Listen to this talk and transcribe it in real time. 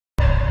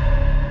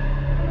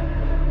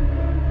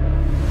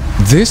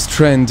This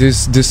trend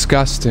is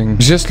disgusting.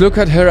 Just look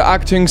at her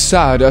acting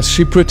sad as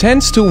she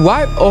pretends to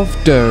wipe off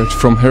dirt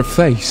from her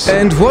face.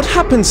 And what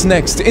happens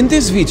next in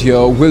this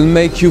video will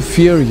make you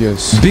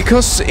furious.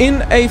 Because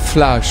in a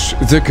flash,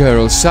 the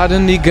girl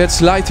suddenly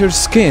gets lighter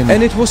skin.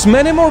 And it was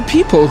many more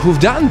people who've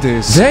done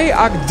this. They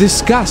act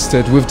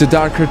disgusted with the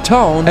darker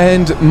tone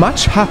and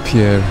much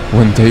happier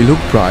when they look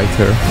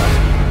brighter.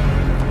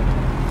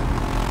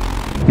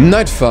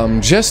 Night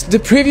fam, just the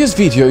previous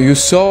video you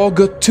saw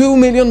got 2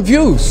 million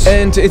views.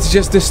 And it's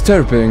just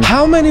disturbing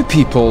how many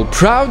people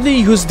proudly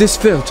use this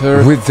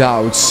filter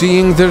without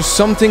seeing there's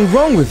something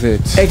wrong with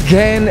it.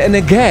 Again and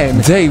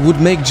again, they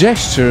would make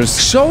gestures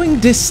showing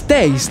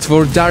distaste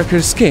for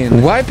darker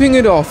skin, wiping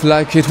it off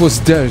like it was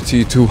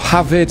dirty to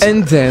have it,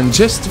 and then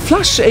just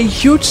flash a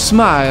huge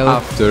smile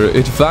after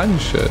it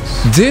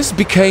vanishes. This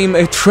became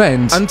a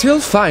trend until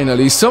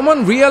finally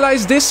someone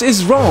realized this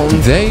is wrong.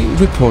 They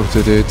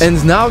reported it,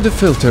 and now the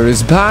filter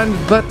is banned,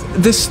 but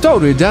the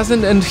story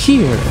doesn't end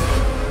here.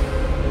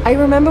 I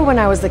remember when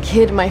I was a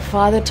kid, my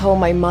father told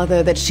my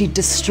mother that she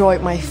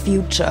destroyed my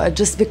future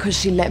just because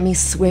she let me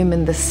swim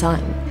in the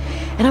sun.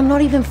 And I'm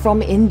not even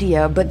from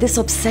India, but this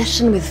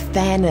obsession with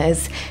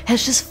fairness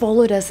has just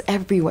followed us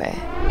everywhere.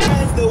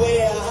 That's the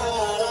way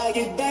I like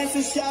it, dance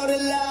and shout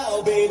it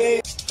loud,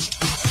 baby.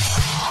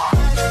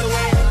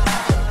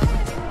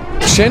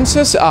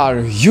 Chances are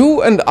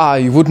you and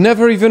I would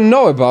never even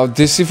know about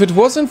this if it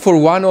wasn't for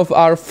one of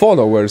our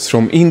followers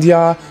from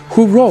India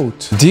who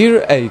wrote,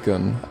 "Dear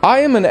Aegon, I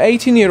am an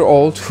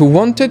 18-year-old who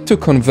wanted to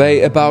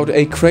convey about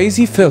a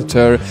crazy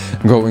filter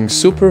going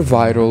super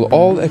viral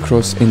all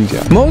across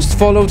India. Most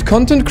followed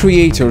content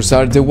creators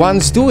are the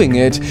ones doing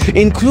it,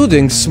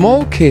 including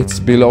small kids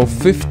below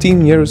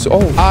 15 years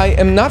old. I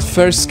am not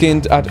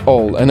fair-skinned at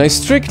all, and I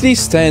strictly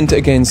stand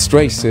against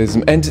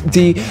racism and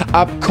the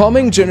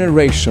upcoming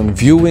generation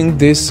viewing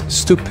this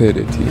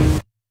stupidity.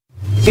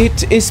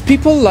 It is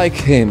people like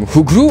him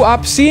who grew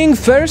up seeing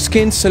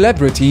fair-skinned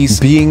celebrities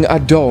being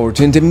adored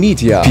in the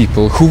media.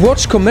 People who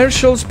watch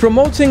commercials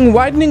promoting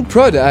whitening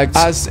products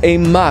as a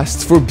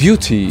must for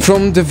beauty.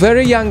 From the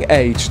very young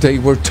age they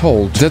were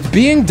told that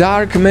being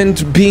dark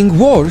meant being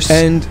worse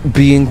and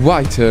being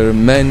whiter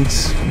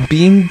meant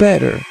being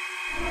better.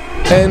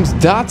 And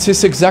that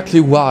is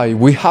exactly why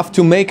we have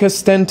to make a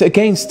stand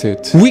against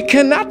it. We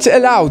cannot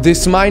allow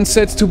this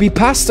mindset to be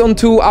passed on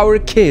to our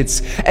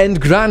kids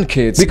and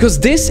grandkids, because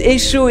this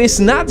issue is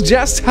not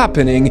just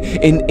happening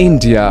in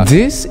India.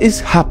 This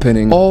is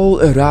happening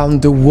all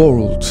around the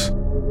world.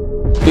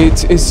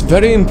 It is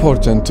very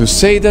important to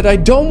say that I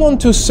don't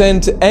want to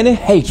send any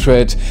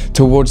hatred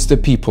towards the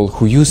people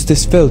who use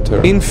this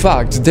filter. In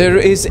fact, there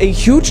is a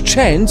huge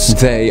chance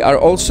they are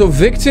also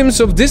victims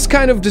of this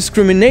kind of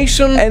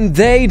discrimination and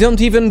they don't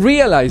even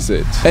realize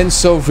it. And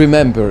so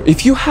remember,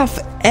 if you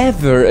have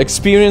ever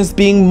experienced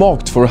being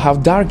mocked for how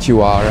dark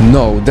you are,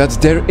 know that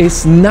there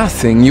is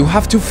nothing you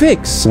have to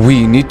fix.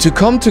 We need to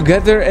come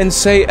together and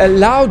say a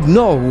loud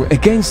no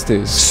against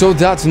this, so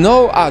that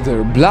no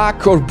other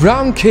black or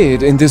brown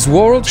kid in this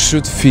world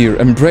should fear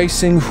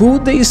embracing who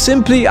they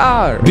simply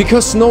are.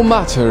 Because no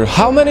matter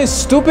how many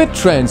stupid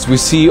trends we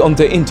see on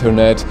the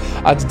internet,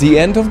 at the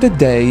end of the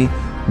day,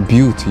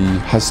 beauty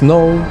has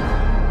no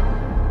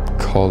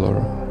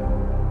color.